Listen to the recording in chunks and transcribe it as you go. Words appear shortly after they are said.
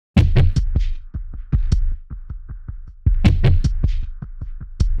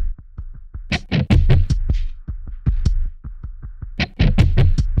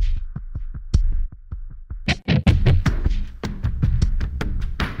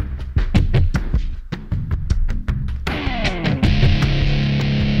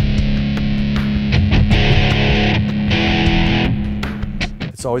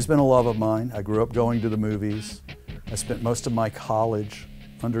It's always been a love of mine. I grew up going to the movies. I spent most of my college,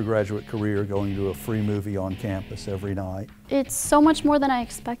 undergraduate career going to a free movie on campus every night. It's so much more than I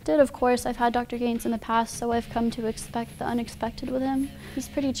expected. Of course, I've had Dr. Gaines in the past, so I've come to expect the unexpected with him. He's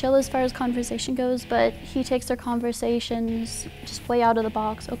pretty chill as far as conversation goes, but he takes our conversations just way out of the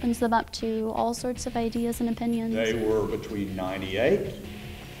box, opens them up to all sorts of ideas and opinions. They were between 98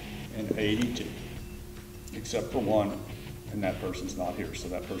 and 82, except for one. And that person's not here, so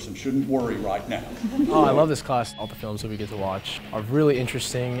that person shouldn't worry right now. Oh, I love this class. All the films that we get to watch are really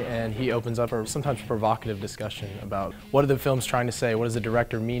interesting, and he opens up a sometimes provocative discussion about what are the films trying to say, what does the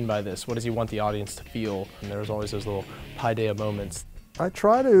director mean by this, what does he want the audience to feel, and there's always those little paideia moments. I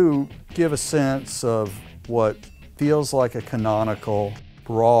try to give a sense of what feels like a canonical,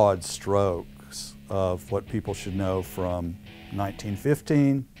 broad strokes of what people should know from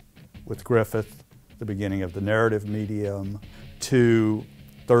 1915 with Griffith, the beginning of the narrative medium, to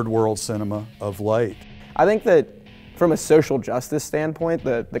third world cinema of late. I think that from a social justice standpoint,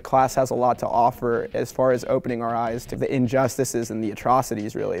 the class has a lot to offer as far as opening our eyes to the injustices and the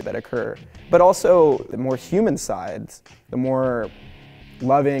atrocities really that occur. But also the more human sides, the more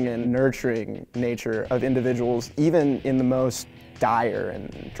loving and nurturing nature of individuals, even in the most dire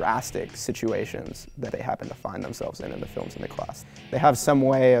and drastic situations that they happen to find themselves in the films in the class. They have some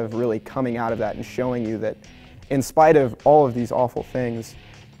way of really coming out of that and showing you that in spite of all of these awful things,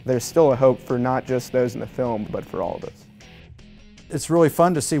 there's still a hope for not just those in the film, but for all of us. It's really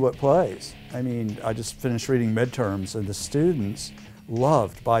fun to see what plays. I mean, I just finished reading Midterms, and the students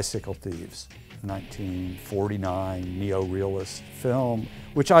loved Bicycle Thieves, 1949 neorealist film,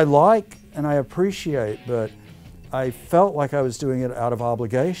 which I like and I appreciate, but I felt like I was doing it out of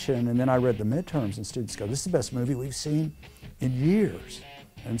obligation, and then I read the midterms and students go, this is the best movie we've seen in years.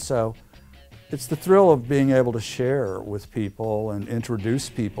 And so it's the thrill of being able to share with people and introduce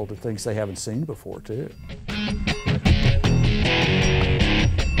people to things they haven't seen before too.